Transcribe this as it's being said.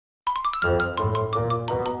This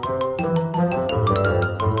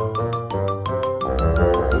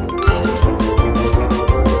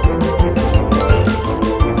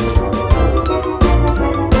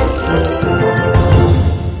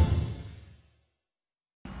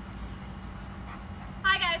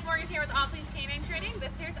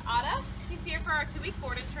here's Otto. He's here for our 2-week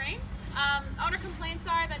board and train. Owner complaints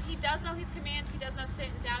are that he does know his commands, he does know sit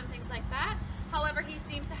and down and things like that. However, he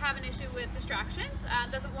seems to have an issue with distractions,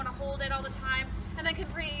 doesn't want to hold it all the time, and then can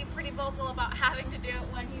be pretty vocal about having to do it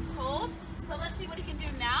when he's told. So let's see what he can do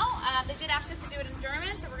now. They did ask us to do it in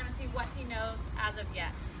German, so we're going to see what he knows as of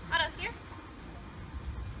yet. Otto, here.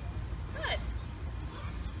 Good.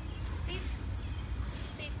 Seats.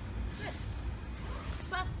 Seats. Good.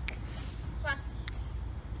 Platz. Platz.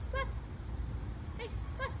 Platz. Hey,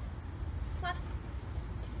 Platz. Platz.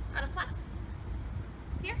 Otto, Platz.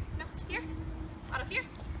 Here. No, here. Otto, here.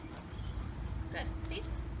 Good. Seats.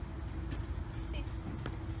 Seats.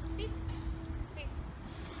 Seats. Seats.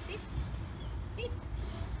 Seats. Seats.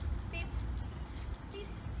 Seats.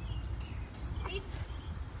 Seats. Seats.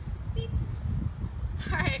 Seats.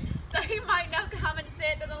 Alright, so he might know come and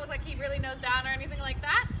sit. Doesn't look like he really knows down or anything like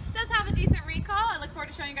that. Does have a decent recall. I look forward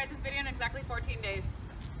to showing you guys this video in exactly 14 days.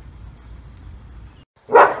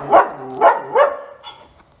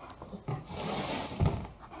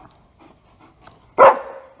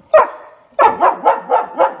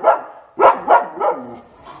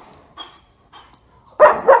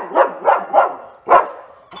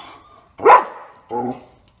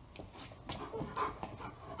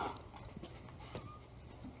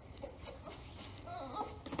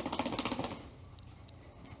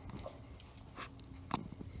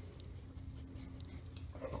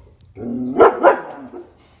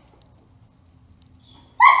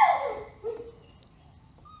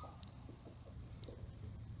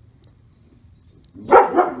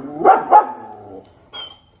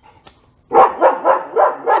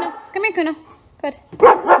 Come here, Kuna. Good.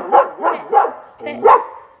 Sit. Sit.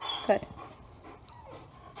 Good.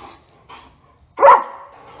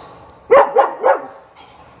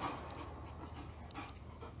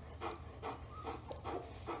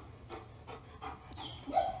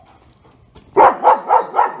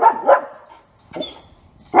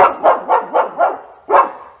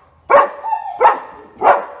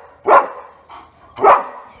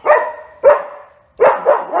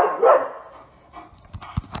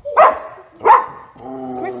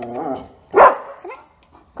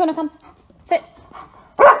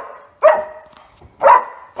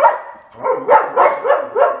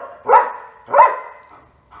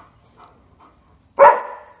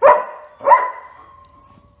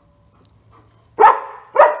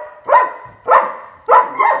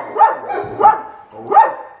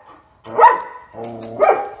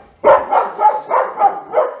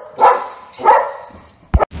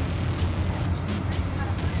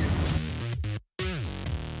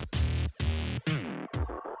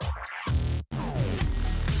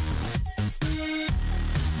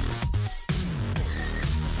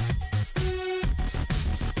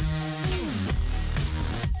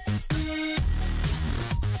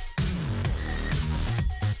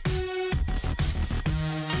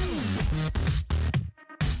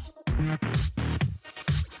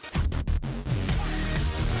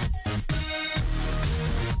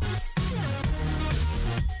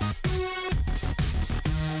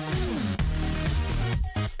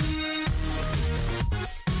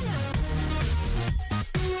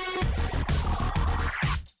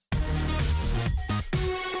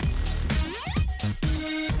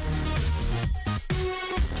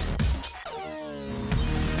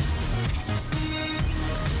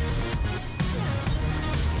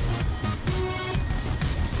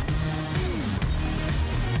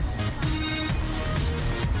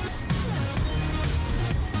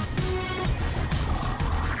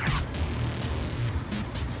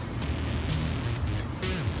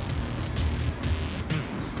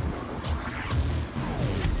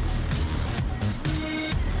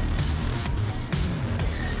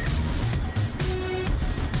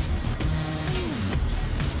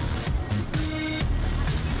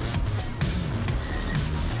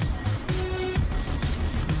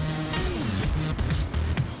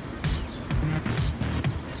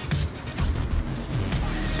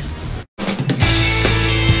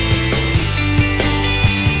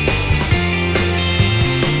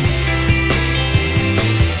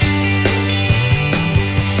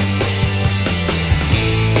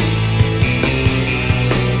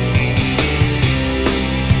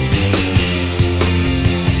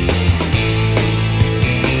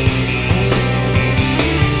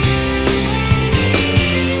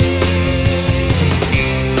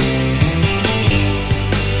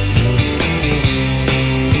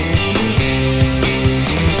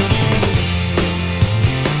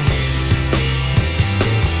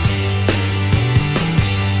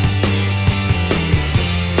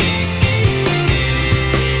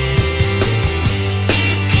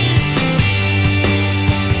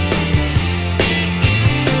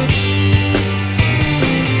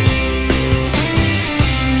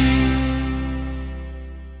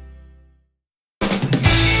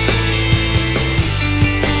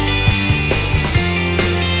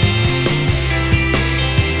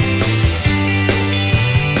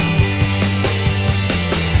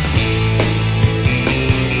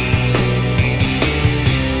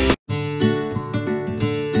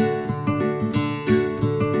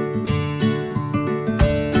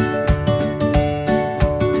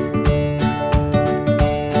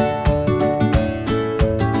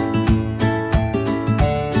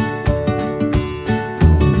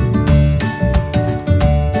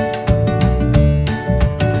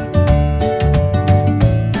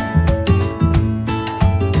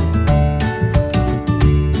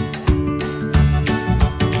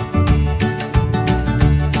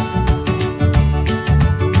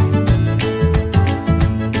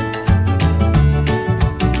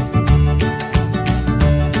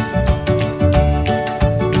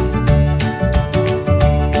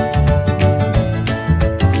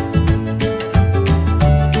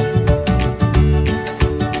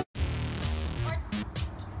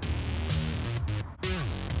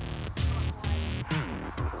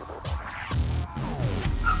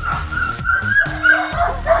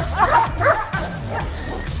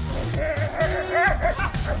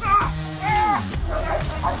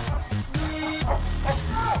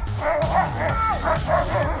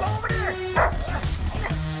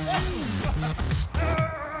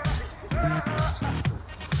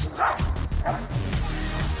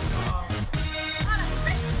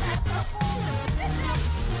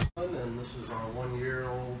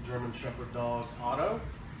 Shepherd dog, Otto.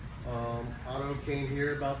 Otto came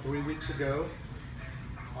here about 3 weeks ago.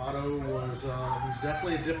 Otto was, he's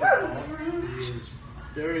definitely a different dog. He is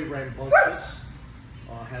very rambunctious,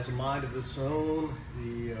 has a mind of its own.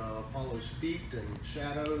 He follows feet and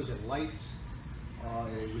shadows and lights.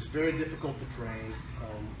 It was very difficult to train.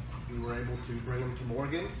 We were able to bring him to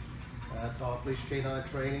Morgan at off-leash canine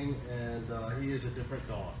training, and he is a different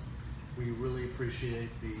dog. We really appreciate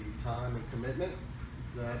the time and commitment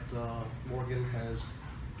that Morgan has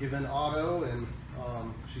given Otto, and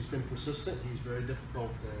she's been persistent. He's very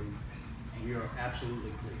difficult, and we are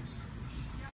absolutely pleased.